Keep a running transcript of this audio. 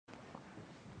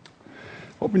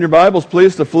Open your Bibles,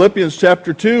 please, to Philippians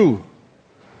chapter 2.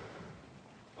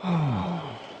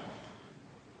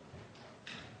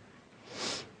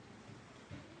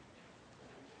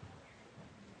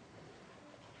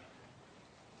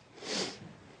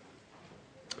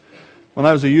 When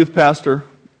I was a youth pastor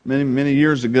many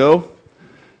years ago,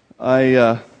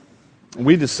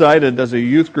 we decided as a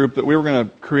youth group that we were going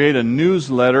to create a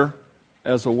newsletter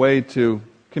as a way to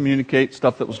communicate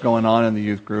stuff that was going on in the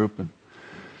youth group.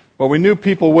 But we knew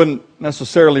people wouldn't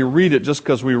necessarily read it just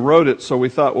because we wrote it, so we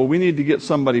thought, well, we need to get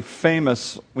somebody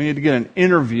famous. We need to get an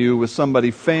interview with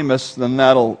somebody famous, then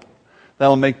that'll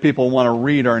make people want to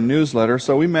read our newsletter.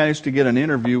 So we managed to get an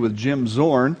interview with Jim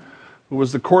Zorn, who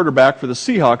was the quarterback for the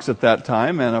Seahawks at that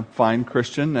time, and a fine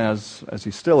Christian, as he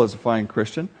still is a fine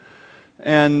Christian.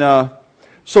 And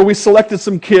so we selected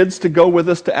some kids to go with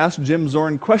us to ask Jim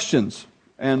Zorn questions.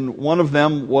 And one of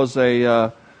them was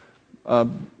a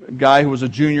guy who was a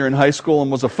junior in high school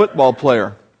and was a football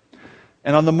player.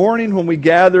 And on the morning when we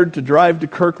gathered to drive to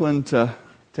Kirkland to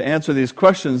answer these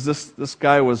questions, this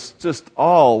guy was just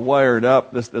all wired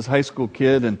up, this high school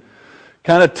kid, and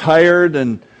kind of tired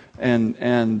and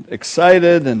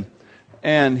excited.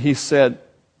 And he said,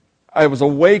 I was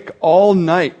awake all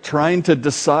night trying to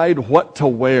decide what to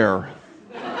wear.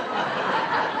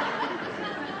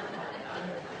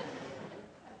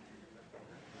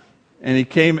 And he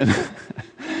came in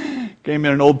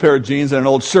an old pair of jeans and an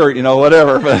old shirt,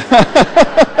 whatever. But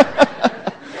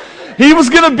he was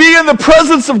going to be in the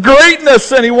presence of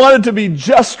greatness, and he wanted to be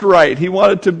just right. He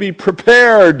wanted to be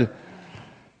prepared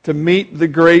to meet the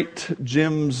great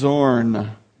Jim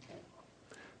Zorn.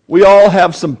 We all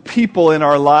have some people in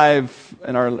our life,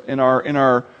 in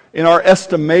our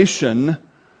estimation,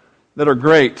 that are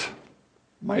great.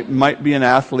 Might be an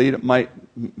athlete. It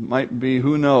might be,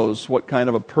 who knows, what kind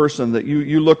of a person that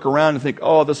you look around and think,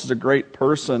 oh, this is a great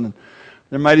person.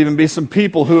 There might even be some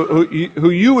people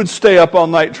who you would stay up all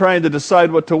night trying to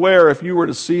decide what to wear if you were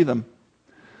to see them.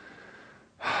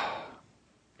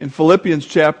 In Philippians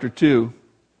chapter 2,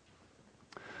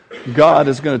 God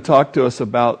is going to talk to us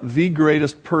about the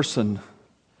greatest person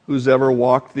who's ever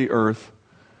walked the earth,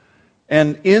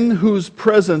 and in whose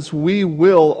presence we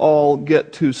will all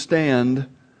get to stand,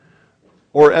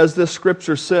 or as this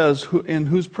scripture says, in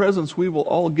whose presence we will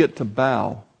all get to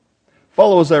bow.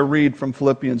 Follow as I read from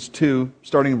Philippians 2,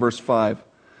 starting in verse 5.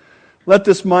 Let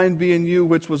this mind be in you,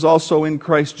 which was also in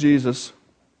Christ Jesus,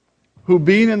 who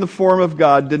being in the form of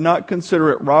God did not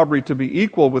consider it robbery to be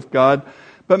equal with God,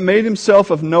 but made himself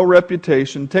of no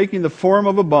reputation, taking the form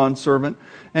of a bondservant,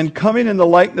 and coming in the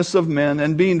likeness of men,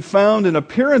 and being found in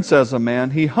appearance as a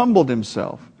man, he humbled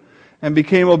himself, and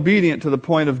became obedient to the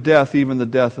point of death, even the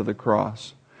death of the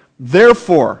cross.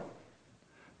 Therefore,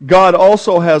 God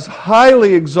also has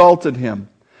highly exalted him,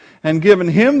 and given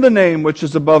him the name which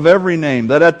is above every name,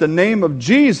 that at the name of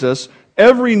Jesus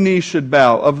every knee should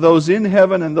bow, of those in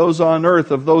heaven and those on earth,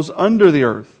 of those under the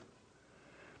earth,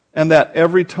 and that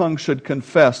every tongue should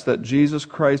confess that Jesus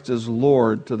Christ is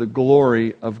Lord, to the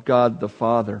glory of God the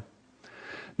Father.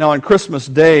 Now on Christmas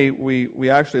Day, we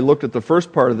actually looked at the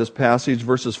first part of this passage,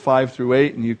 verses 5 through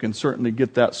 8, and you can certainly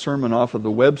get that sermon off of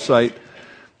the website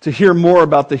to hear more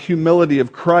about the humility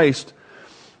of Christ.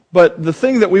 But the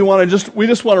thing that we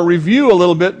just want to review a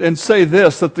little bit and say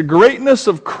this, that the greatness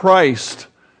of Christ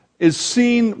is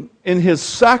seen in his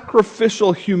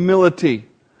sacrificial humility.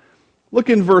 Look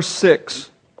in verse 6.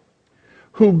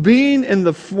 Who being in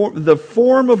the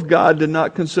form of God did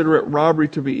not consider it robbery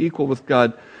to be equal with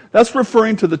God. That's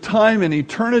referring to the time in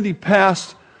eternity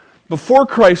past before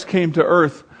Christ came to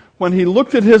earth, when he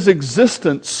looked at his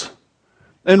existence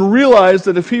and realized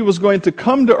that if he was going to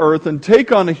come to earth and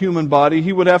take on a human body,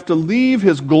 he would have to leave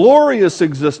his glorious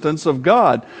existence of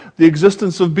God, the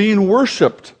existence of being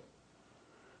worshipped,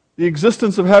 the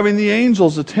existence of having the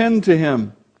angels attend to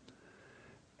him.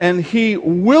 And he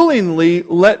willingly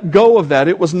let go of that.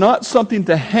 It was not something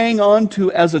to hang on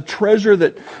to as a treasure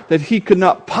that he could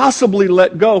not possibly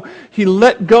let go. He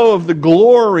let go of the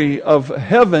glory of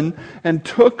heaven and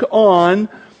took on,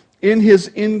 in his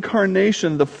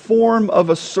incarnation, the form of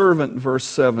a servant, verse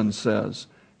 7 says.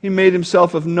 He made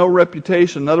himself of no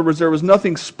reputation. In other words, there was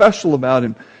nothing special about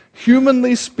him.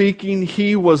 Humanly speaking,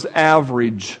 he was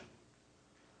average.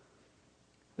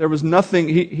 There was nothing,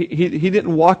 he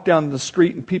didn't walk down the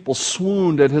street and people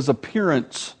swooned at his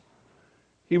appearance.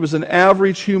 He was an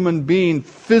average human being,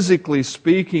 physically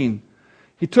speaking.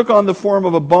 He took on the form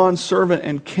of a bondservant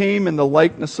and came in the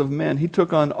likeness of men. He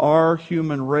took on our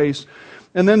human race.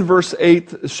 And then verse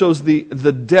 8 shows the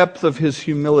depth of his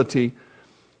humility.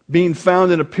 Being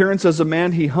found in appearance as a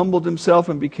man, he humbled himself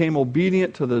and became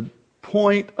obedient to the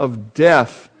point of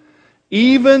death,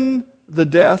 even the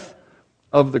death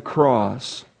of the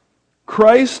cross.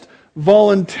 Christ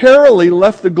voluntarily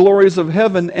left the glories of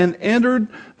heaven and entered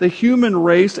the human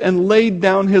race and laid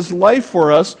down His life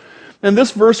for us. And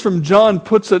this verse from John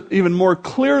puts it even more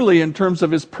clearly in terms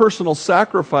of His personal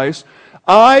sacrifice.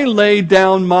 I lay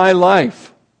down my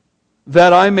life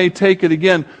that I may take it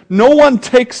again. No one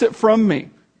takes it from me,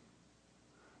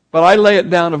 but I lay it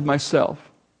down of myself.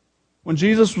 When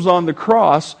Jesus was on the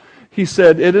cross, He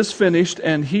said, "It is finished,"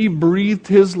 and He breathed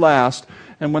His last.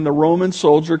 And when the Roman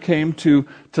soldier came to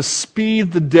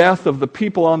speed the death of the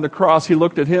people on the cross, he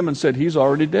looked at him and said, "He's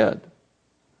already dead."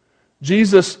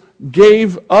 Jesus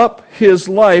gave up His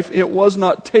life. It was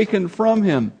not taken from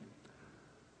Him.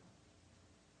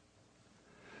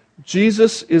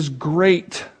 Jesus is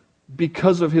great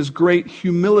because of His great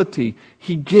humility.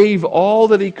 He gave all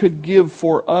that He could give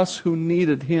for us who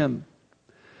needed Him.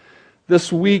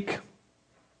 This week,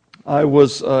 I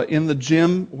was in the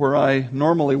gym where I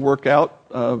normally work out,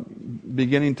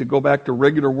 beginning to go back to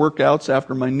regular workouts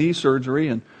after my knee surgery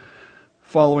and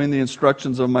following the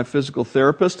instructions of my physical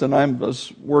therapist. And I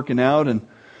was working out,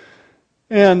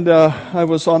 and I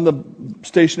was on the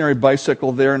stationary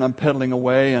bicycle there, and I'm pedaling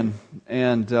away,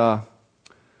 and a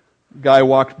guy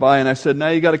walked by, and I said, "Now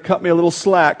you got to cut me a little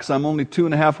slack because I'm only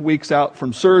 2.5 weeks out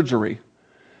from surgery."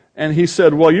 And he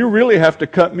said, "Well, you really have to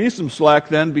cut me some slack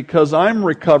then because I'm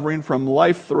recovering from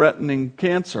life-threatening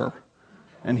cancer."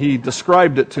 And he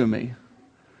described it to me.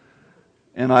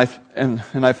 And I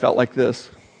felt like this.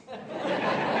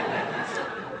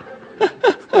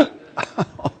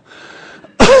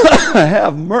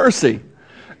 Have mercy.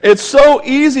 It's so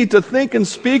easy to think and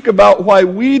speak about why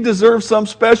we deserve some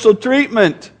special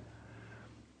treatment.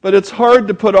 But it's hard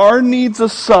to put our needs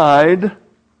aside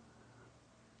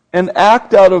and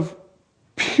act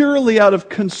purely out of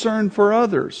concern for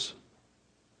others.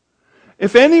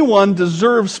 If anyone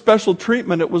deserved special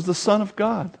treatment, it was the Son of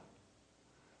God.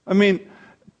 I mean,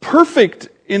 perfect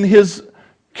in His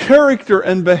character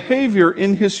and behavior,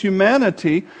 in His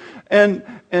humanity,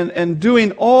 and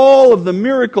doing all of the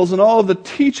miracles and all of the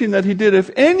teaching that He did.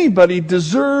 If anybody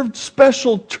deserved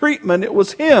special treatment, it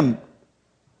was Him.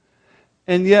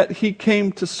 And yet He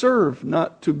came to serve,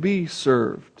 not to be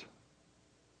served.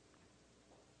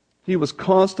 He was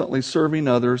constantly serving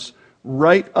others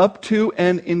right up to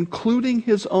and including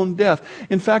His own death.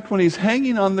 In fact, when He's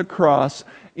hanging on the cross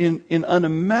in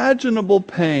unimaginable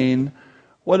pain,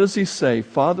 what does He say?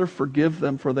 "Father, forgive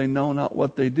them, for they know not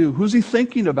what they do." Who's He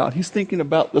thinking about? He's thinking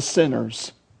about the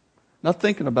sinners, not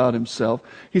thinking about Himself.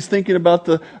 He's thinking about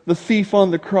the thief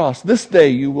on the cross. "This day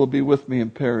you will be with me in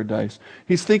paradise."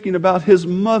 He's thinking about His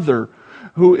mother,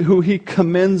 who He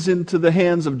commends into the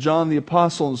hands of John the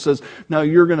Apostle and says, "Now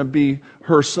you're going to be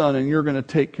her son and you're going to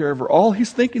take care of her." All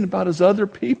He's thinking about is other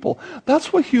people.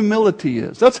 That's what humility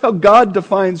is. That's how God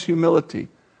defines humility.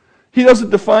 He doesn't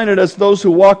define it as those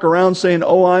who walk around saying,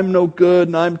 "Oh, I'm no good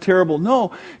and I'm terrible."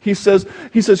 No, He says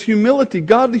humility,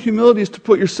 godly humility, is to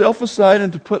put yourself aside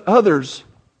and to put others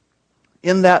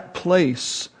in that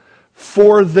place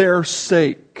for their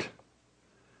sake.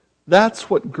 That's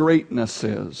what greatness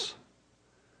is.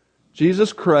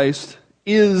 Jesus Christ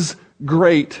is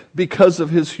great because of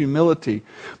His humility.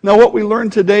 Now, what we learn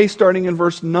today, starting in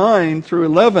verse 9 through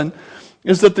 11,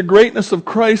 is that the greatness of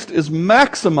Christ is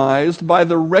maximized by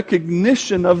the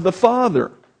recognition of the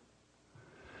Father.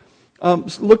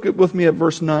 Look with me at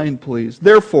verse 9, please.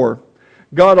 "Therefore,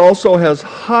 God also has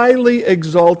highly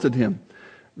exalted Him."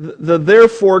 The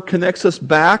therefore connects us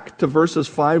back to verses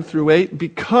 5 through 8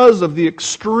 because of the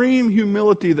extreme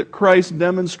humility that Christ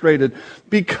demonstrated.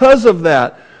 Because of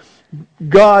that,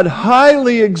 God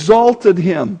highly exalted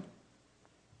Him.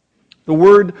 The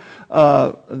word,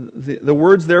 the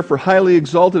words there for highly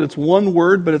exalted, it's one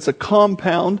word, but it's a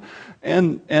compound,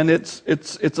 and it's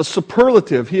a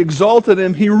superlative. He exalted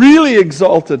Him. He really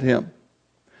exalted Him.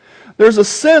 There's a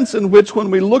sense in which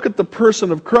when we look at the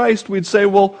person of Christ, we'd say,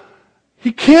 well,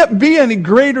 He can't be any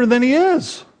greater than He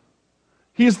is.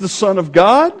 He's the Son of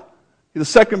God. He's the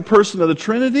second person of the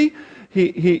Trinity.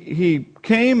 He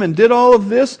came and did all of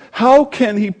this. How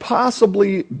can He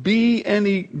possibly be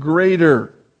any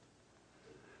greater?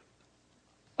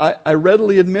 I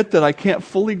readily admit that I can't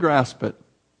fully grasp it.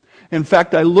 In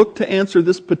fact, I look to answer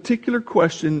this particular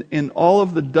question in all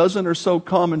of the dozen or so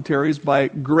commentaries by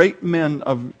great men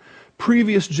of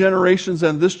previous generations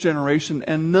and this generation,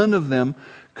 and none of them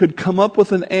could come up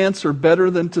with an answer better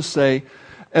than to say,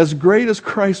 as great as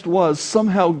Christ was,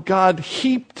 somehow God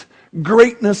heaped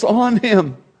greatness on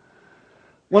Him.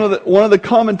 One of the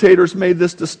commentators made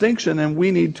this distinction, and we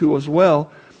need to as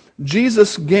well.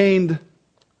 Jesus gained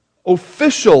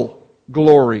official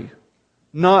glory,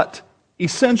 not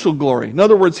essential glory. In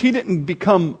other words, he didn't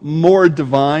become more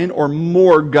divine or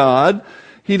more God.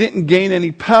 He didn't gain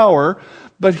any power,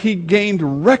 but he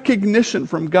gained recognition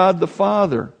from God the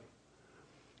Father.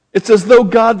 It's as though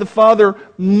God the Father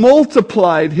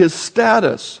multiplied his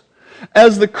status.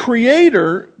 As the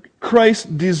Creator,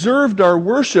 Christ deserved our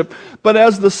worship, but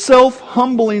as the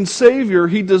self-humbling Savior,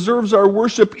 he deserves our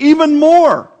worship even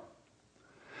more.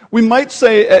 We might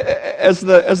say, as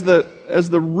the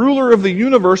ruler of the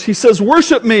universe, he says,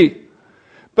 "Worship me."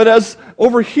 But as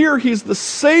over here, he's the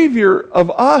Savior of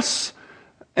us,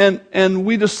 and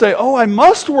we just say, "Oh, I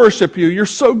must worship you. You're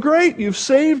so great. You've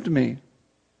saved me."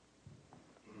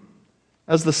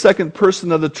 As the second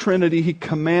person of the Trinity, he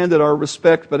commanded our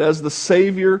respect, but as the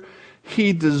Savior,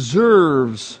 he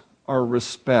deserves our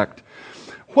respect.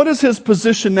 What is his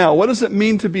position now? What does it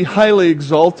mean to be highly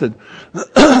exalted?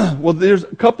 Well, there's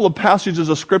a couple of passages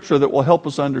of Scripture that will help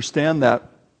us understand that.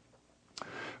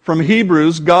 From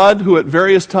Hebrews, God, who at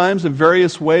various times and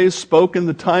various ways spoke in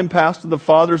the time past to the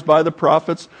fathers by the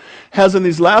prophets, has in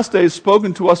these last days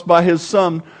spoken to us by his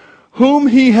Son, whom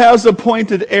he has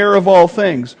appointed heir of all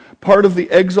things. Part of the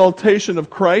exaltation of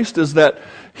Christ is that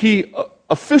he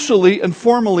officially and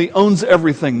formally owns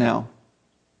everything now.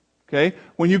 Okay?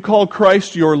 When you call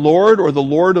Christ your Lord or the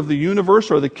Lord of the universe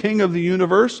or the King of the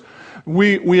universe,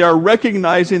 we are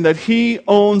recognizing that he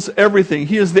owns everything.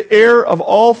 He is the heir of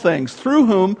all things, through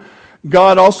whom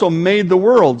God also made the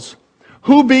worlds,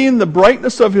 who being the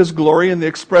brightness of his glory and the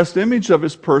expressed image of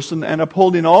his person, and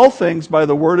upholding all things by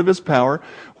the word of his power,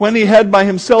 when he had by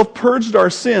himself purged our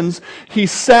sins, he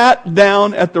sat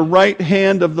down at the right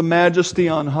hand of the majesty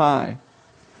on high.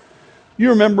 You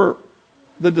remember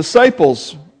the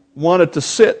disciples wanted to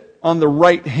sit on the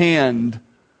right hand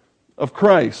of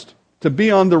Christ. To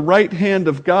be on the right hand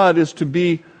of God is to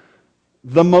be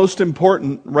the most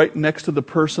important, right next to the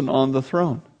person on the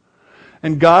throne.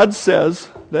 And God says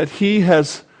that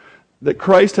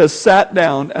Christ has sat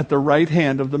down at the right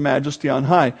hand of the majesty on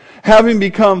high, having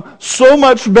become so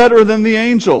much better than the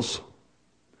angels,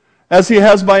 as he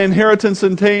has by inheritance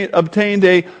obtained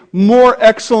a more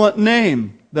excellent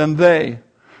name than they.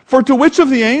 For to which of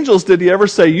the angels did he ever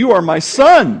say, "You are my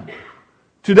son?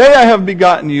 Today I have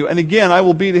begotten you, and again I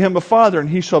will be to him a father, and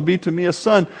he shall be to me a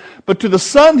son." But to the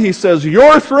Son he says,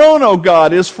 "Your throne, O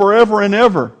God, is forever and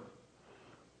ever.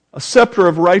 A scepter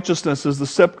of righteousness is the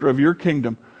scepter of your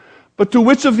kingdom." But to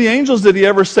which of the angels did he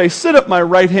ever say, "Sit at my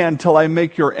right hand till I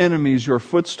make your enemies your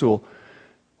footstool"?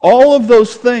 All of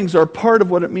those things are part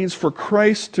of what it means for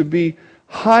Christ to be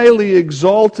highly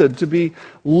exalted, to be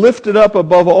lifted up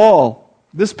above all.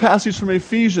 This passage from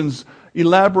Ephesians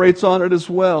elaborates on it as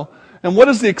well. And what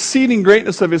is the exceeding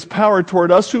greatness of his power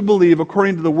toward us who believe,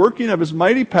 according to the working of his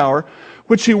mighty power,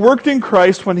 which he worked in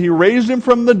Christ when he raised him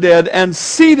from the dead and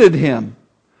seated him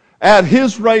at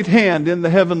his right hand in the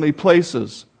heavenly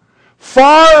places,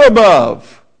 far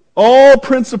above all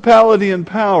principality and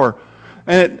power.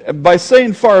 And by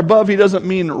saying far above, he doesn't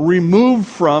mean removed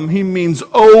from, he means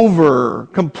over,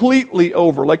 completely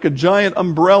over, like a giant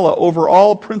umbrella over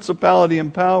all principality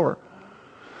and power.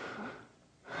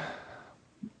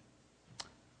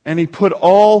 And he put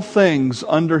all things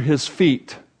under his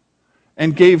feet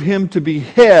and gave him to be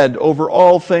head over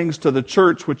all things to the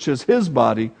church, which is his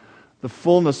body, the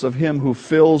fullness of him who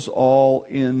fills all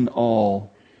in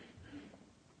all.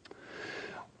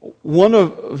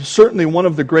 Certainly one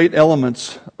of the great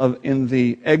elements in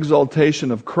the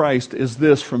exaltation of Christ is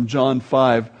this from John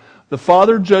 5. The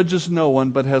Father judges no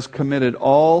one, but has committed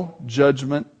all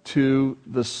judgment to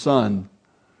the Son,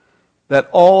 that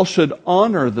all should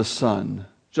honor the Son,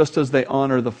 just as they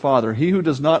honor the Father. He who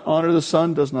does not honor the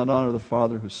Son does not honor the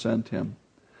Father who sent him.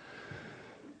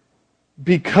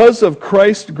 Because of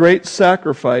Christ's great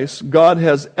sacrifice, God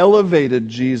has elevated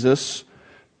Jesus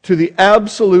to the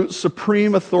absolute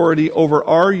supreme authority over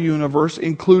our universe,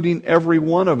 including every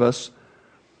one of us.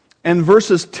 And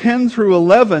verses 10 through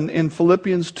 11 in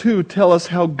Philippians 2 tell us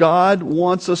how God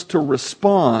wants us to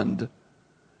respond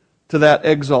to that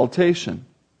exaltation.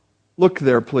 Look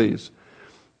there, please.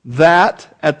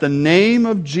 That at the name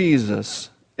of Jesus,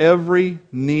 every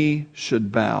knee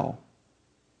should bow,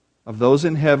 of those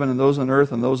in heaven and those on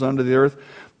earth and those under the earth,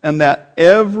 and that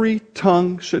every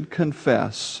tongue should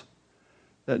confess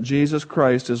that Jesus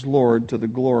Christ is Lord, to the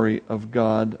glory of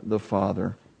God the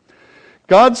Father.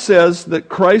 God says that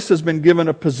Christ has been given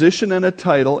a position and a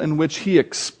title in which he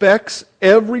expects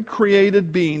every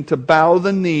created being to bow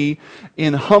the knee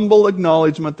in humble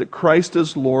acknowledgement that Christ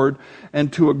is Lord,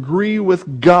 and to agree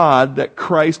with God that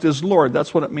Christ is Lord.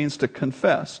 That's what it means to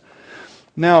confess.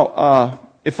 Now,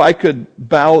 if I could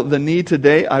bow the knee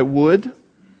today, I would.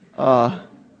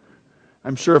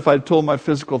 I'm sure if I'd told my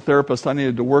physical therapist I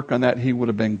needed to work on that, he would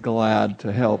have been glad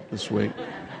to help this week.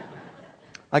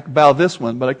 I can bow this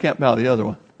one, but I can't bow the other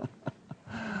one.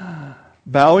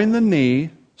 Bowing the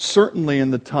knee, certainly in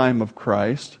the time of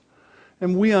Christ,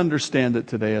 and we understand it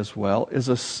today as well, is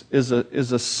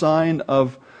a sign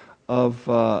of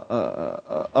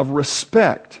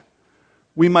respect.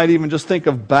 We might even just think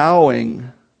of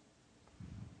bowing.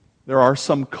 There are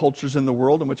some cultures in the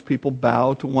world in which people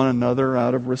bow to one another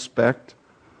out of respect.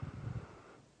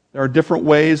 There are different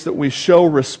ways that we show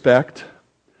respect.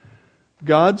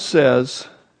 God says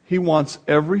He wants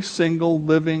every single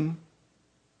living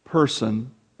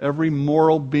person, every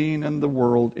moral being in the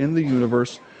world, in the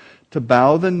universe, to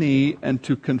bow the knee and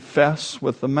to confess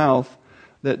with the mouth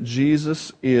that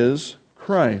Jesus is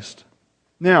Christ.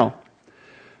 Now,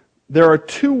 there are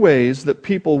two ways that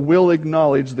people will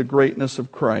acknowledge the greatness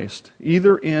of Christ,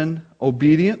 either in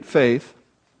obedient faith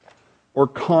or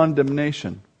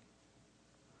condemnation.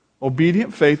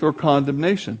 Obedient faith or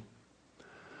condemnation.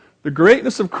 The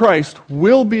greatness of Christ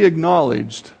will be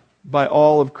acknowledged by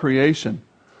all of creation.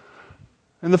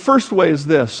 And the first way is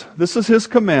this. This is His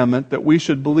commandment that we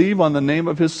should believe on the name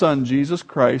of His Son, Jesus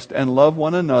Christ, and love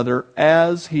one another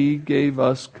as He gave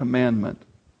us commandment.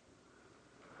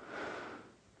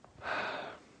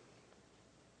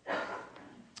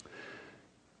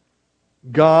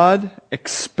 God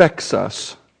expects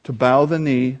us to bow the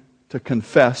knee, to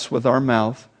confess with our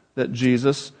mouth that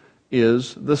Jesus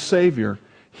is the Savior.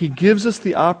 He gives us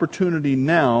the opportunity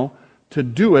now to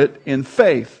do it in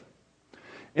faith.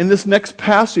 In this next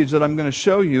passage that I'm going to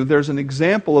show you, there's an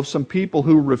example of some people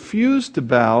who refuse to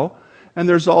bow, and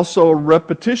there's also a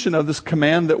repetition of this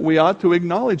command that we ought to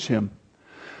acknowledge Him.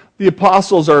 The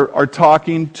apostles are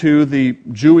talking to the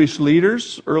Jewish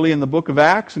leaders early in the book of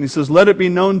Acts, and he says, "Let it be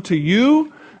known to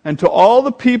you and to all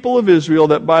the people of Israel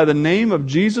that by the name of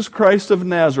Jesus Christ of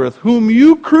Nazareth, whom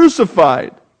you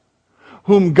crucified,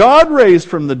 whom God raised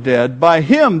from the dead, by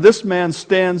Him this man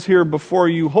stands here before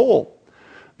you whole.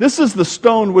 This is the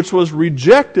stone which was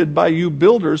rejected by you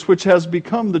builders, which has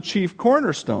become the chief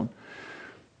cornerstone."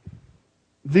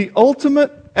 The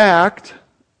ultimate act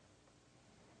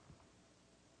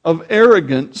of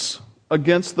arrogance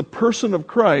against the person of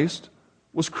Christ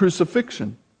was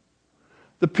crucifixion.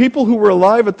 The people who were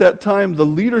alive at that time, the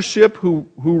leadership who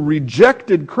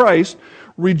rejected Christ,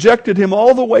 rejected Him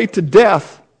all the way to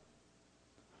death.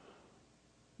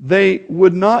 They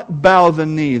would not bow the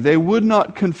knee. They would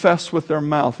not confess with their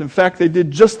mouth. In fact, they did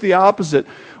just the opposite.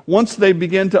 Once they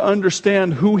began to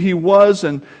understand who He was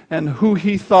and who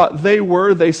He thought they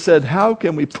were, they said, "How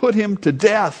can we put Him to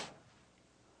death?"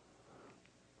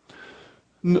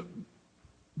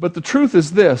 But the truth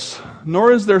is this,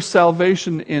 "Nor is there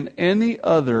salvation in any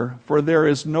other, for there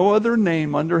is no other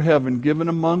name under heaven given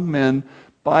among men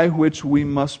by which we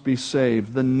must be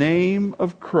saved." The name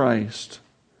of Christ.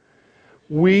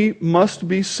 We must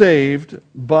be saved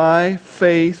by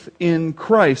faith in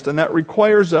Christ. And that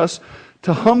requires us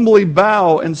to humbly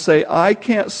bow and say, "I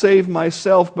can't save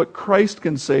myself, but Christ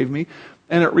can save me."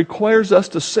 And it requires us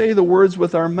to say the words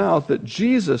with our mouth that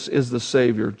Jesus is the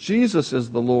Savior, Jesus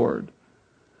is the Lord.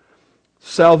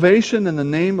 Salvation in the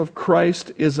name of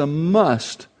Christ is a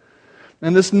must.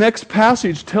 And this next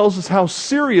passage tells us how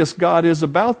serious God is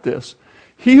about this.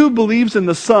 He who believes in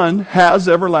the Son has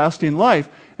everlasting life,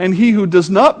 and he who does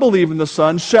not believe in the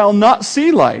Son shall not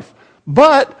see life,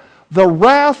 but the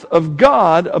wrath of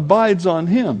God abides on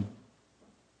him.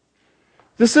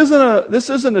 This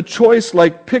isn't a choice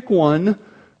like pick one.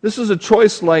 This is a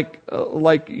choice like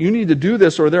you need to do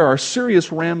this or there are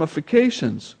serious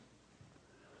ramifications.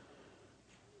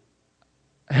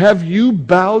 Have you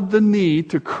bowed the knee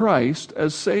to Christ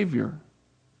as Savior?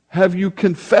 Have you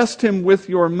confessed Him with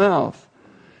your mouth?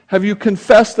 Have you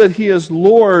confessed that He is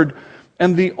Lord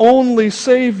and the only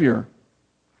Savior?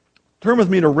 Turn with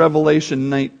me to Revelation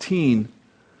 19.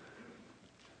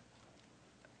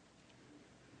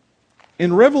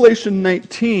 In Revelation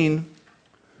 19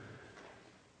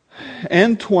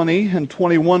 and 20 and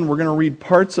 21, we're going to read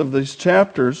parts of these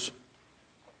chapters.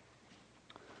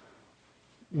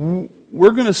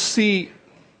 We're going to see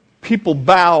people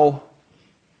bow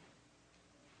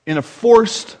in a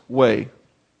forced way.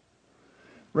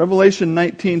 Revelation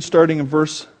 19, starting in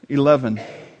verse 11.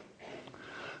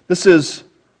 This is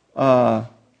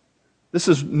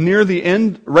near the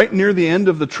end, right near the end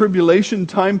of the tribulation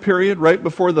time period, right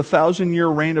before the 1,000-year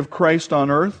reign of Christ on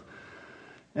earth.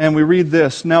 And we read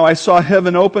this, "Now I saw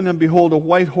heaven open, and behold, a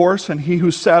white horse, and he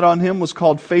who sat on him was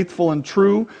called Faithful and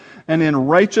True, and in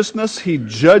righteousness he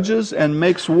judges and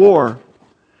makes war.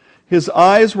 His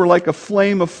eyes were like a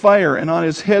flame of fire, and on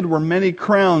his head were many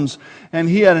crowns, and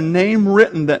he had a name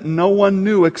written that no one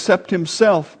knew except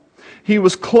himself. He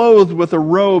was clothed with a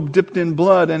robe dipped in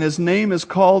blood, and his name is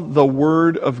called the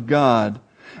Word of God.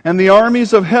 And the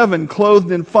armies of heaven, clothed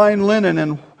in fine linen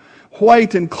and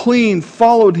white and clean,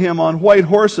 followed him on white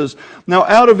horses. Now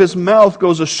out of his mouth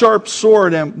goes a sharp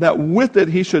sword, and that with it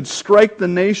he should strike the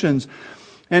nations.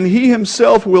 And he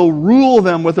himself will rule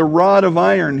them with a rod of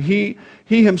iron. He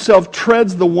himself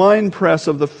treads the winepress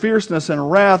of the fierceness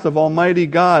and wrath of Almighty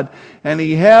God. And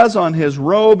he has on his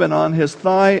robe and on his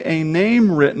thigh a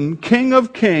name written, King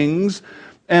of Kings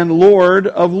and Lord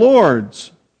of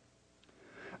Lords.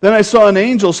 Then I saw an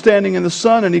angel standing in the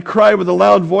sun, and he cried with a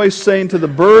loud voice, saying to the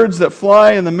birds that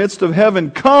fly in the midst of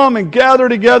heaven, Come and gather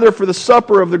together for the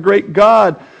supper of the great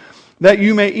God, that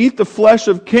you may eat the flesh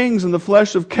of kings and the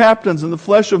flesh of captains and the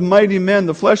flesh of mighty men,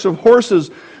 the flesh of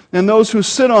horses and those who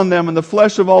sit on them, and the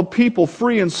flesh of all people,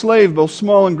 free and slave, both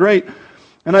small and great.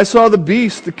 And I saw the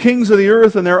beast, the kings of the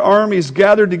earth and their armies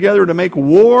gathered together to make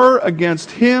war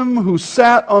against him who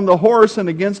sat on the horse and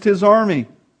against his army.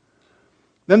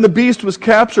 Then the beast was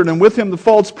captured, and with him the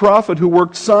false prophet who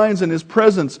worked signs in his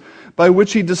presence, by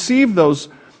which he deceived those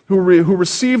who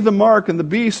received the mark and the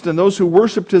beast and those who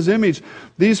worshipped his image.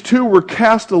 These two were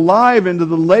cast alive into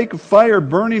the lake of fire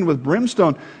burning with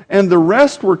brimstone, and the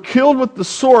rest were killed with the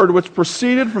sword which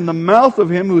proceeded from the mouth of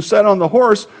him who sat on the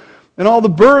horse, and all the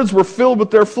birds were filled with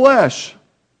their flesh.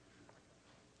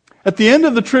 At the end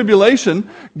of the tribulation,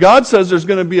 God says there's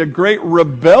going to be a great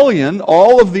rebellion.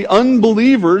 All of the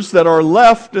unbelievers that are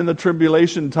left in the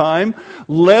tribulation time,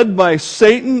 led by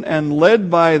Satan and led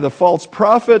by the false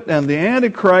prophet and the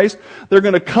Antichrist, they're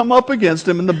going to come up against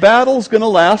him, and the battle's going to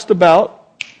last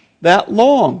about that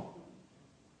long.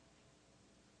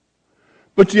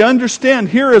 But you understand,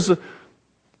 here is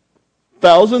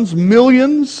thousands,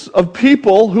 millions of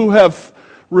people who have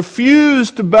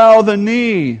refused to bow the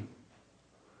knee,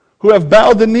 who have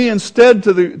bowed the knee instead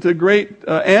to the great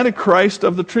Antichrist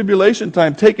of the tribulation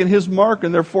time, taken his mark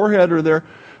in their forehead or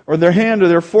their hand or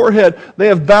their forehead. They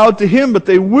have bowed to him, but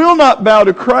they will not bow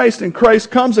to Christ, and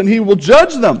Christ comes and he will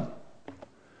judge them.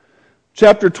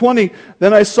 Chapter 20,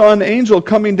 Then I saw an angel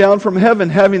coming down from heaven,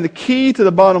 having the key to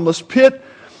the bottomless pit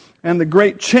and the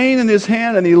great chain in his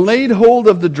hand, and he laid hold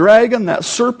of the dragon, that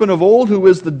serpent of old, who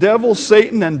is the devil,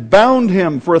 Satan, and bound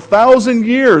him for 1,000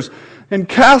 years, and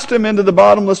cast him into the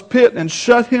bottomless pit, and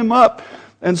shut him up,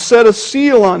 and set a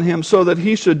seal on him, so that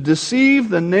he should deceive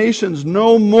the nations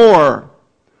no more,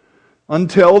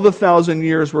 until the 1,000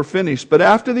 years were finished. But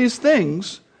after these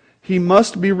things, he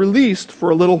must be released for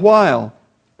a little while.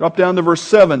 Drop down to verse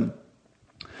 7.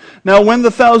 Now when the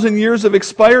 1,000 years have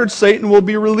expired, Satan will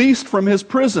be released from his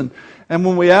prison. And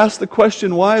when we ask the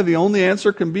question why, the only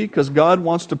answer can be because God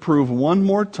wants to prove one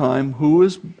more time who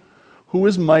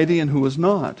is mighty and who is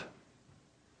not.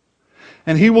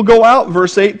 And he will go out,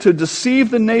 verse 8, to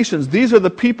deceive the nations. These are the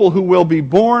people who will be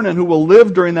born and who will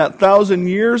live during that 1,000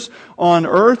 years on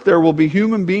earth. There will be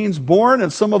human beings born,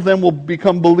 and some of them will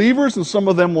become believers and some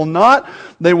of them will not.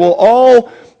 They will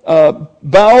all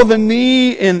bow the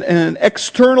knee in an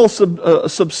external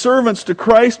subservience to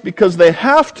Christ because they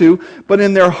have to, but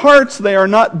in their hearts they are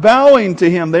not bowing to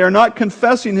him. They are not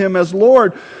confessing him as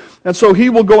Lord. And so he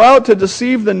will go out to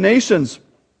deceive the nations,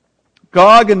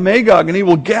 Gog and Magog, and he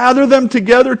will gather them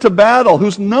together to battle,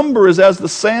 whose number is as the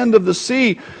sand of the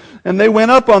sea. And they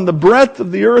went up on the breadth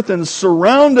of the earth and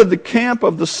surrounded the camp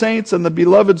of the saints and the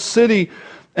beloved city.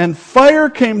 And fire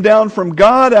came down from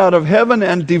God out of heaven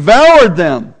and devoured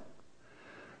them.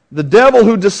 The devil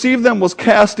who deceived them was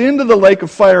cast into the lake of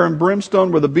fire and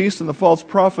brimstone, where the beast and the false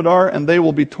prophet are, and they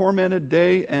will be tormented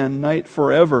day and night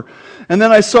forever. And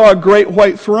then I saw a great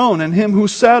white throne, and him who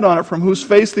sat on it, from whose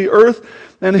face the earth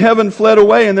and heaven fled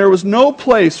away, and there was no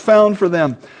place found for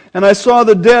them. And I saw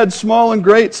the dead, small and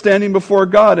great, standing before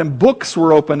God, and books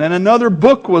were opened, and another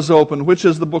book was opened, which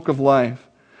is the book of life.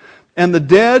 And the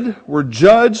dead were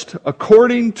judged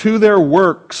according to their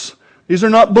works. These are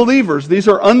not believers. These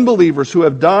are unbelievers who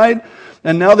have died,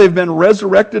 and now they've been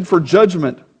resurrected for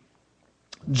judgment.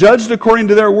 Judged according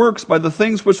to their works by the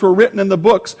things which were written in the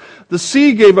books. The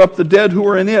sea gave up the dead who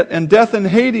were in it, and death and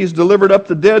Hades delivered up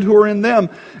the dead who were in them.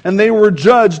 And they were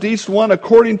judged, each one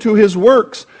according to his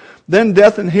works. Then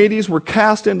death and Hades were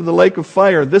cast into the lake of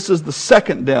fire. This is the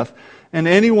second death. And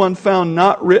anyone found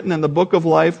not written in the book of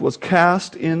life was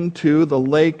cast into the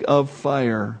lake of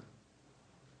fire.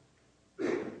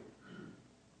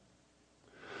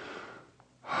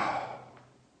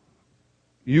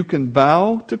 You can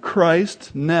bow to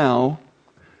Christ now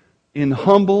in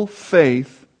humble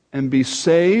faith and be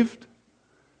saved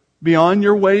be on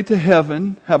your way to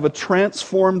heaven, have a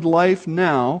transformed life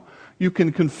now. You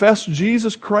can confess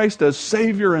Jesus Christ as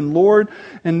Savior and Lord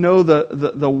and know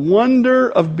the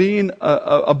wonder of being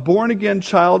a born-again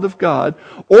child of God.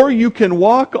 Or you can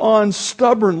walk on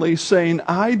stubbornly saying,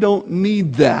 I don't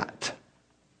need that.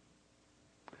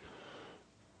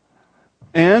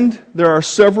 And there are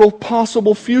several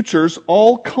possible futures,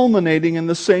 all culminating in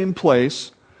the same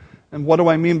place. And what do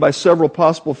I mean by several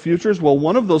possible futures? Well,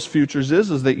 one of those futures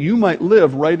is that you might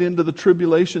live right into the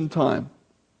tribulation time.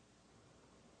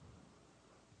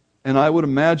 And I would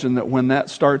imagine that when that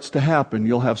starts to happen,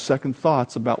 you'll have second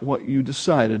thoughts about what you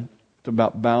decided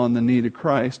about bowing the knee to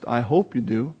Christ. I hope you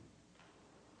do.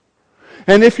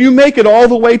 And if you make it all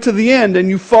the way to the end and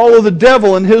you follow the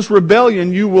devil and his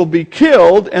rebellion, you will be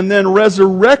killed and then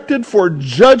resurrected for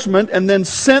judgment and then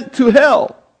sent to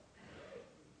hell.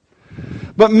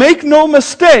 But make no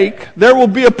mistake, there will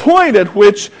be a point at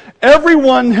which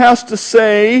everyone has to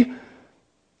say,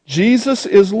 Jesus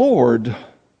is Lord.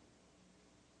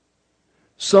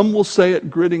 Some will say it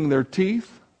gritting their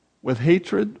teeth, with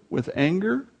hatred, with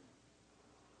anger.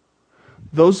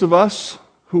 Those of us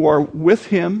who are with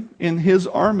Him in His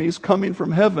armies coming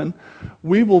from heaven,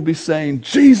 we will be saying,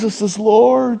 Jesus is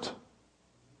Lord.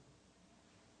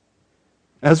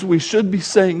 As we should be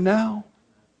saying now.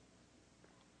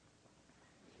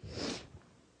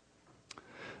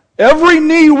 Every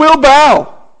knee will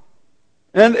bow,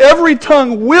 and every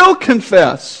tongue will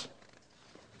confess.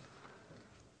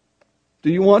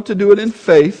 Do you want to do it in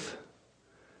faith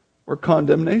or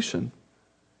condemnation?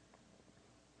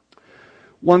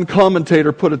 One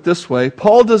commentator put it this way: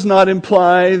 Paul does not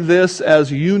imply this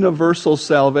as universal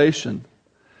salvation,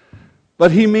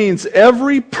 but he means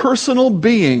every personal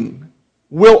being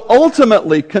will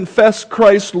ultimately confess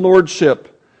Christ's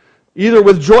lordship, either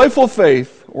with joyful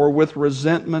faith or with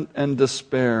resentment and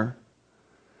despair.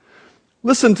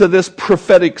 Listen to this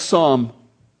prophetic psalm.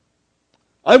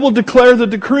 I will declare the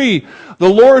decree. The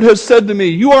Lord has said to me,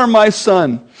 you are my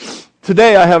son.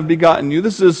 Today I have begotten you.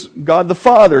 This is God the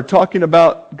Father talking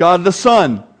about God the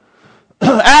Son.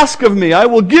 Ask of me, I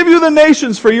will give you the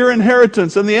nations for your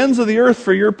inheritance and the ends of the earth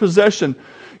for your possession.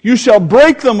 You shall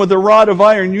break them with a rod of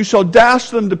iron. You shall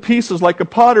dash them to pieces like a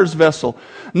potter's vessel.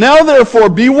 Now therefore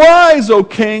be wise, O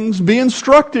kings. Be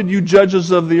instructed, you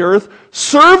judges of the earth.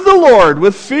 Serve the Lord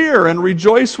with fear and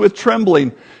rejoice with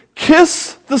trembling.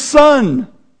 Kiss the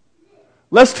Son,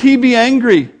 lest He be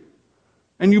angry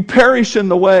and you perish in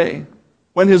the way,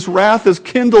 when His wrath is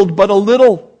kindled but a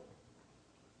little.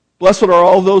 Blessed are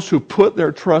all those who put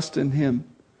their trust in Him.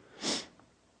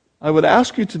 I would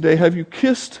ask you today, have you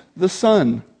kissed the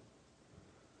Son?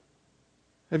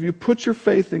 Have you put your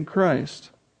faith in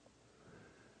Christ?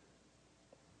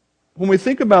 When we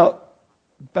think about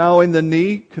bowing the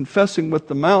knee, confessing with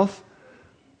the mouth,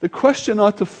 the question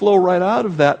ought to flow right out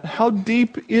of that. How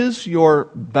deep is your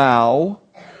bow?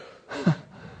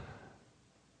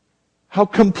 How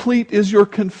complete is your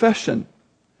confession?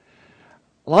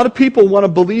 A lot of people want to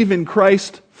believe in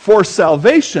Christ for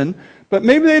salvation, but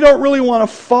maybe they don't really want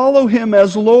to follow Him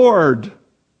as Lord.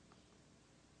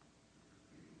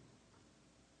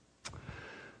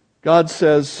 God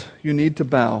says you need to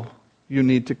bow. You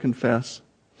need to confess.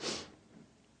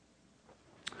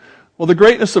 Well, the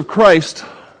greatness of Christ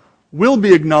will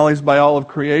be acknowledged by all of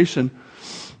creation.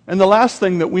 And the last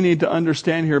thing that we need to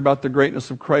understand here about the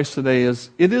greatness of Christ today is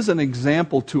it is an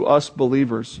example to us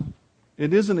believers.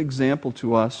 It is an example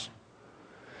to us.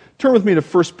 Turn with me to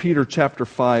 1 Peter chapter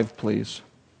 5, please.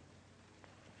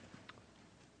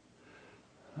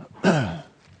 1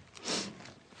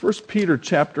 Peter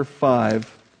chapter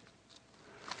 5.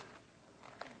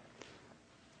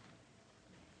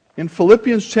 In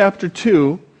Philippians chapter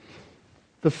 2,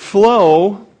 the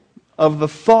flow of the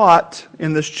thought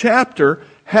in this chapter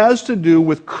has to do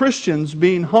with Christians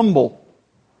being humble.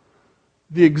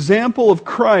 The example of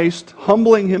Christ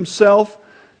humbling Himself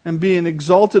and being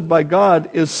exalted by God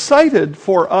is cited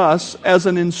for us as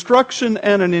an instruction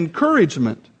and an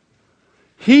encouragement.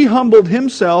 He humbled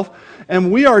Himself,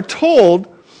 and we are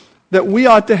told that we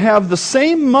ought to have the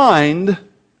same mind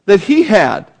that He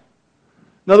had.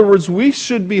 In other words, we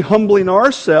should be humbling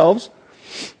ourselves,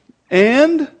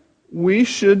 and we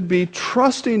should be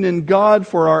trusting in God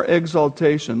for our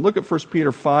exaltation. Look at 1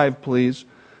 Peter 5, please,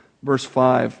 verse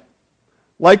 5.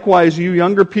 Likewise, you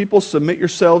younger people, submit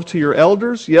yourselves to your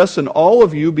elders. Yes, and all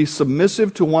of you be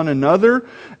submissive to one another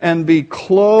and be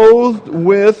clothed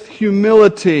with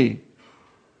humility.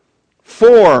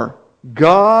 For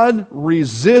God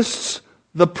resists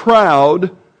the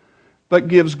proud, but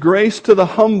gives grace to the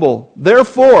humble.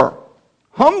 Therefore,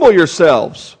 humble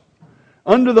yourselves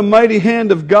under the mighty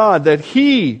hand of God, that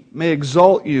He may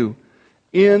exalt you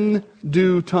in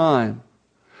due time.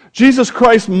 Jesus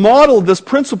Christ modeled this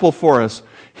principle for us.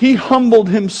 He humbled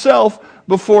Himself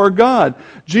before God.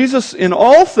 Jesus, in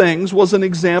all things, was an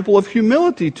example of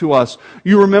humility to us.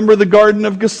 You remember the Garden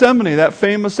of Gethsemane, that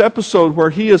famous episode where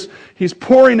he's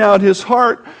pouring out His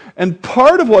heart, and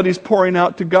part of what He's pouring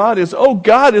out to God is, oh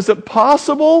God, is it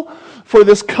possible for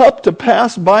this cup to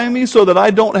pass by me so that I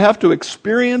don't have to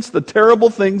experience the terrible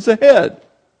things ahead?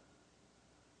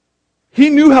 He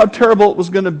knew how terrible it was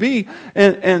going to be,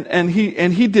 and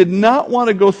he did not want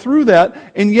to go through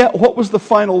that, and yet what was the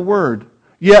final word?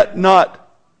 Yet not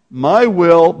my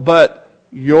will, but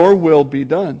your will be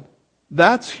done.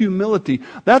 That's humility.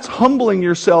 That's humbling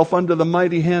yourself under the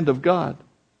mighty hand of God.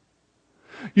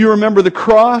 You remember the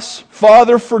cross?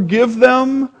 Father, forgive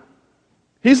them.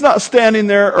 He's not standing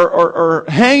there or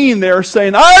hanging there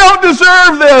saying, I don't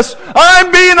deserve this.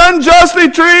 I'm being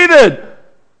unjustly treated.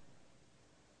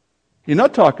 He's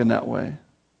not talking that way.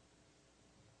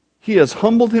 He has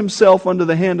humbled Himself under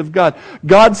the hand of God.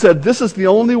 God said, this is the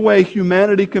only way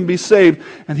humanity can be saved.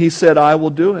 And He said, I will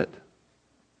do it.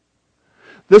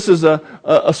 This is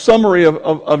a summary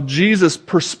of Jesus'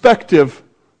 perspective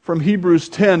from Hebrews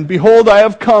 10. Behold, I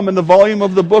have come, in the volume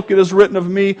of the book it is written of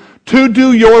me, to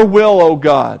do your will, O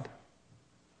God.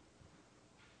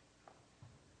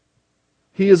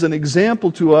 He is an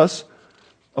example to us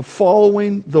of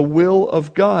following the will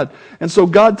of God. And so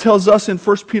God tells us in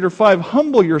 1 Peter 5,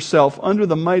 humble yourself under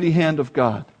the mighty hand of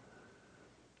God.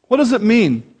 What does it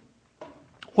mean?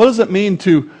 What does it mean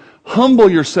to humble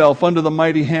yourself under the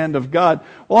mighty hand of God?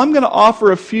 Well, I'm going to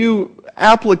offer a few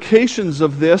applications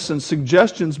of this and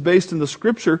suggestions based in the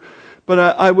Scripture, but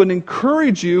I would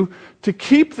encourage you to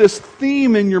keep this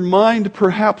theme in your mind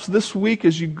perhaps this week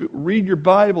as you read your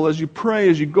Bible, as you pray,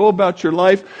 as you go about your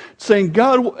life, saying,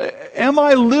 God, am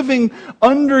I living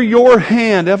under your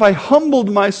hand? Have I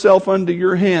humbled myself under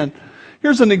your hand?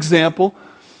 Here's an example.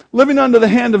 Living under the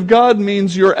hand of God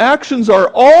means your actions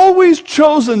are always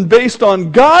chosen based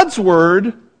on God's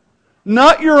Word,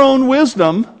 not your own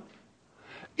wisdom,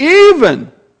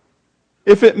 even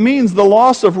if it means the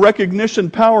loss of recognition,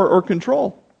 power, or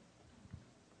control.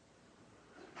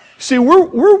 See,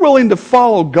 we're willing to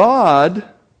follow God,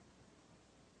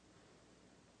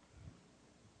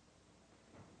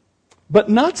 but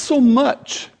not so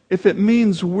much if it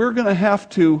means we're going to have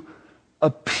to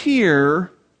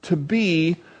appear to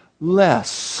be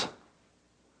less.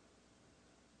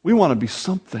 We want to be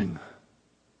something.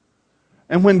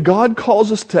 And when God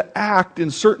calls us to act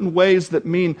in certain ways that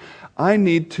mean I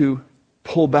need to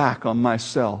pull back on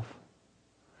myself,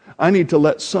 I need to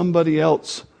let somebody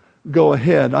else go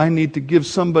ahead, I need to give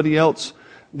somebody else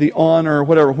the honor or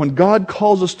whatever. When God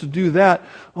calls us to do that,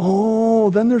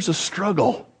 then there's a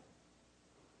struggle.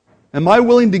 Am I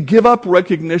willing to give up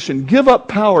recognition, give up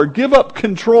power, give up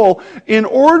control in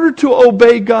order to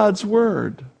obey God's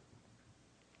Word?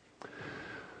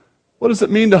 What does it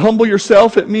mean to humble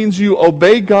yourself? It means you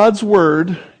obey God's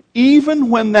Word even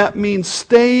when that means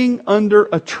staying under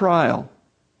a trial.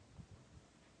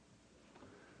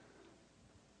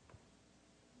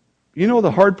 You know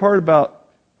the hard part about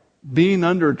being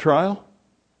under a trial?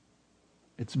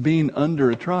 It's being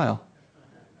under a trial.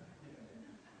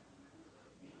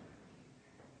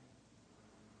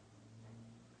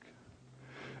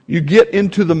 You get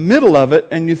into the middle of it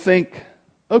and you think,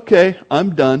 okay,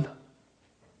 I'm done.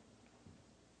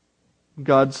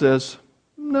 God says,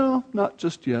 no, not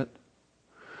just yet.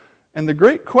 And the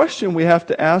great question we have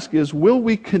to ask is, will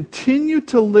we continue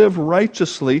to live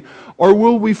righteously, or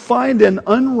will we find an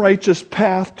unrighteous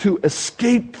path to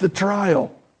escape the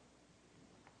trial?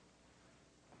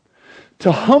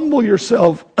 To humble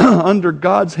yourself under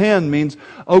God's hand means,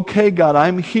 okay, God,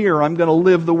 I'm here. I'm going to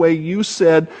live the way you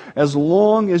said as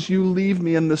long as you leave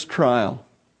me in this trial.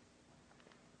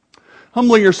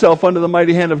 Humbling yourself under the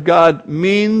mighty hand of God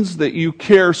means that you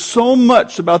care so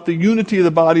much about the unity of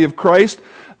the body of Christ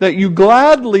that you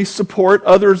gladly support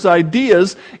others'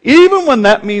 ideas, even when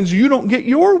that means you don't get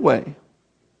your way.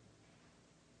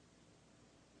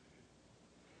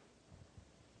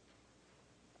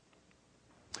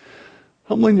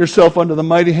 Humbling yourself under the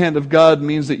mighty hand of God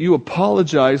means that you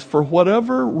apologize for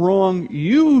whatever wrong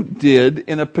you did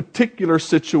in a particular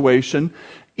situation,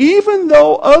 even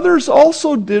though others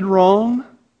also did wrong,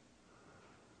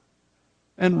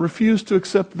 and refuse to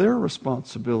accept their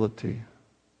responsibility.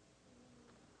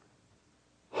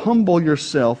 Humble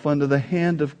yourself under the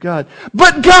hand of God.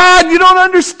 But God, you don't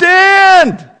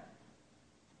understand!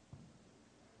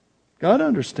 God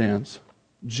understands.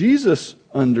 Jesus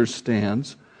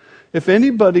understands. If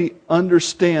anybody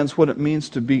understands what it means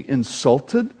to be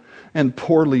insulted and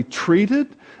poorly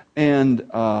treated and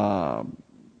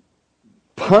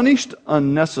punished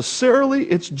unnecessarily,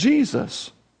 it's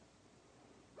Jesus.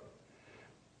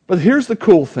 But here's the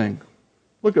cool thing.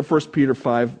 Look at 1 Peter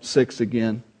 5:6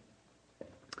 again.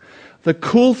 The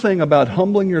cool thing about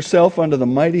humbling yourself under the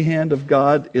mighty hand of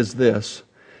God is this.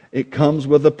 It comes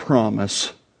with a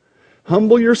promise.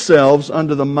 Humble yourselves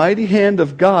under the mighty hand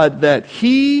of God that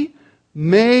He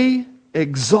may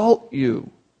exalt you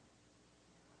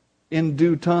in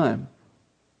due time.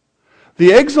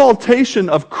 The exaltation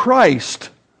of Christ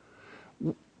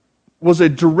was a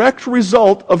direct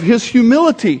result of His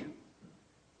humility.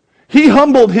 He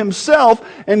humbled Himself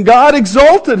and God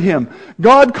exalted Him.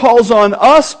 God calls on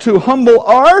us to humble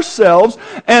ourselves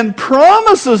and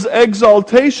promises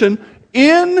exaltation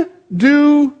in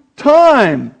due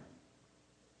time.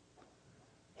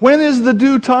 When is the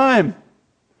due time?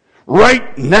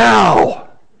 Right now.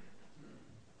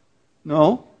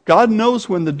 No, God knows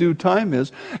when the due time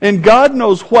is, and God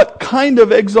knows what kind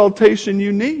of exaltation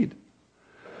you need.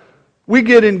 We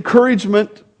get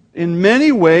encouragement in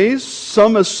many ways,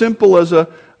 some as simple as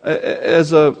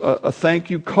a thank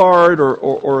you card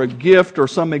or a gift or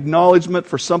some acknowledgement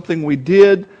for something we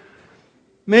did.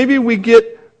 Maybe we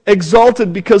get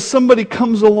exalted because somebody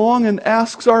comes along and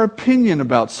asks our opinion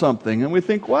about something, and we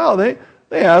think, wow, they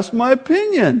asked my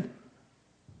opinion.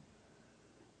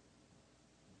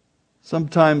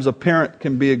 Sometimes a parent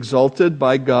can be exalted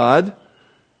by God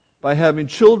by having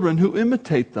children who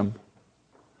imitate them.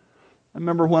 I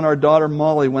remember when our daughter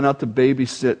Molly went out to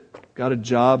babysit, got a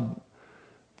job,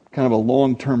 kind of a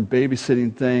long-term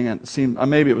babysitting thing, and it seemed,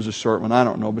 maybe it was a short one, I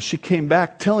don't know, but she came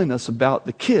back telling us about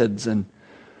the kids and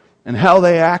how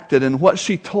they acted and what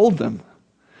she told them.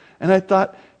 And I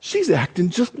thought, she's acting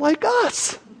just like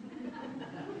us.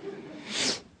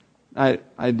 I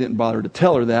didn't bother to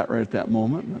tell her that right at that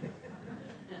moment.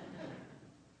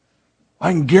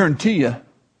 I can guarantee you,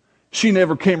 she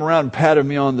never came around and patted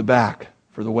me on the back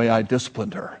for the way I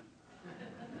disciplined her.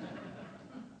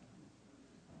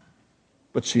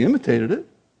 But she imitated it.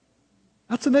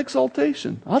 That's an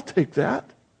exaltation. I'll take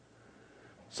that.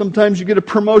 Sometimes you get a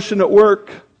promotion at work.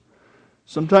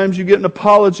 Sometimes you get an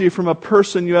apology from a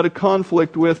person you had a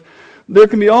conflict with. There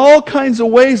can be all kinds of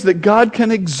ways that God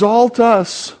can exalt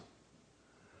us.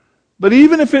 But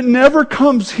even if it never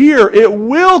comes here, it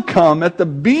will come at the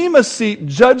Bema Seat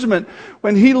judgment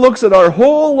when He looks at our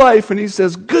whole life and He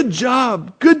says, good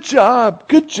job, good job,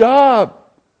 good job.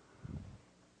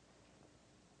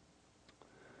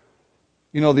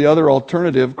 You know, the other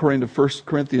alternative, according to 1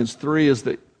 Corinthians 3, is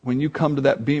that when you come to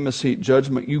that Bema Seat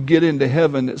judgment, you get into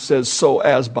heaven, it says, so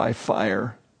as by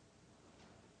fire,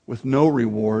 with no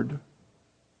reward.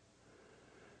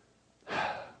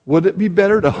 Would it be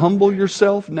better to humble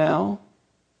yourself now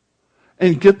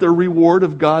and get the reward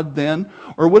of God then?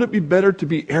 Or would it be better to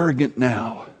be arrogant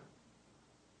now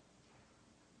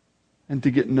and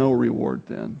to get no reward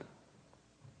then?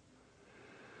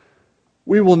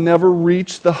 We will never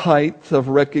reach the height of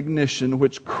recognition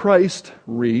which Christ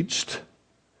reached,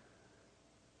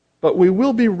 but we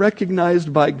will be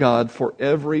recognized by God for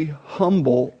every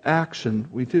humble action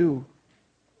we do.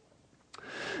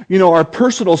 You know, our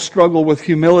personal struggle with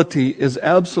humility is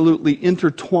absolutely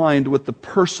intertwined with the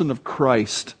person of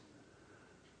Christ.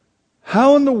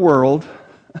 How in the world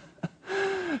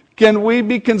can we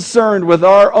be concerned with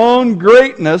our own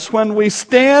greatness when we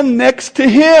stand next to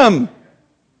Him?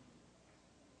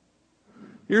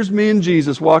 Here's me and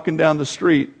Jesus walking down the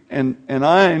street, and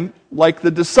I'm like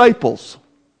the disciples.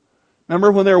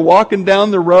 Remember when they were walking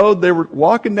down the road? They were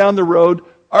walking down the road,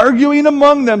 arguing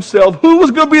among themselves who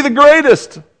was going to be the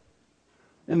greatest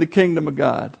in the kingdom of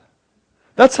God.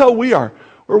 That's how we are.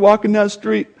 We're walking down the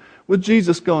street with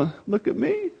Jesus going, look at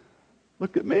me,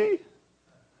 look at me.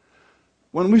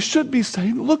 When we should be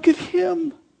saying, look at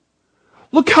Him.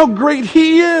 Look how great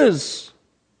He is.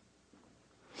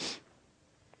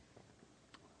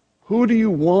 Who do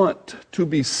you want to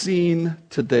be seen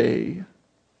today?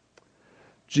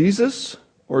 Jesus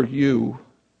or you?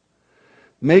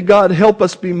 May God help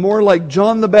us be more like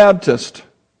John the Baptist,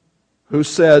 who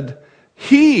said,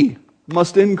 He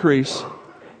must increase,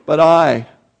 but I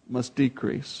must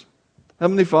decrease.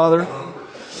 Heavenly Father,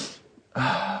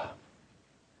 I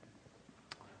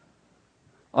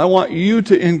want You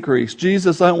to increase.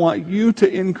 Jesus, I want You to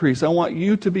increase. I want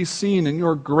You to be seen in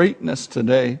Your greatness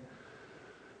today.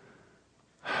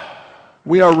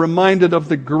 We are reminded of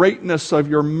the greatness of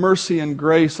Your mercy and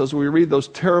grace as we read those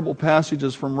terrible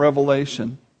passages from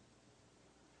Revelation.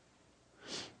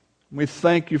 We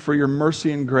thank You for Your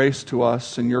mercy and grace to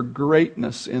us and Your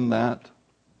greatness in that.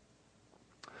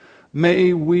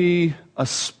 May we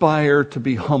aspire to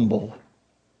be humble.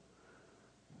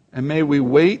 And may we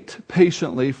wait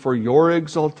patiently for your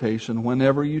exaltation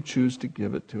whenever you choose to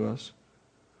give it to us.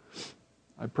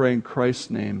 I pray in Christ's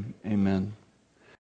name, amen.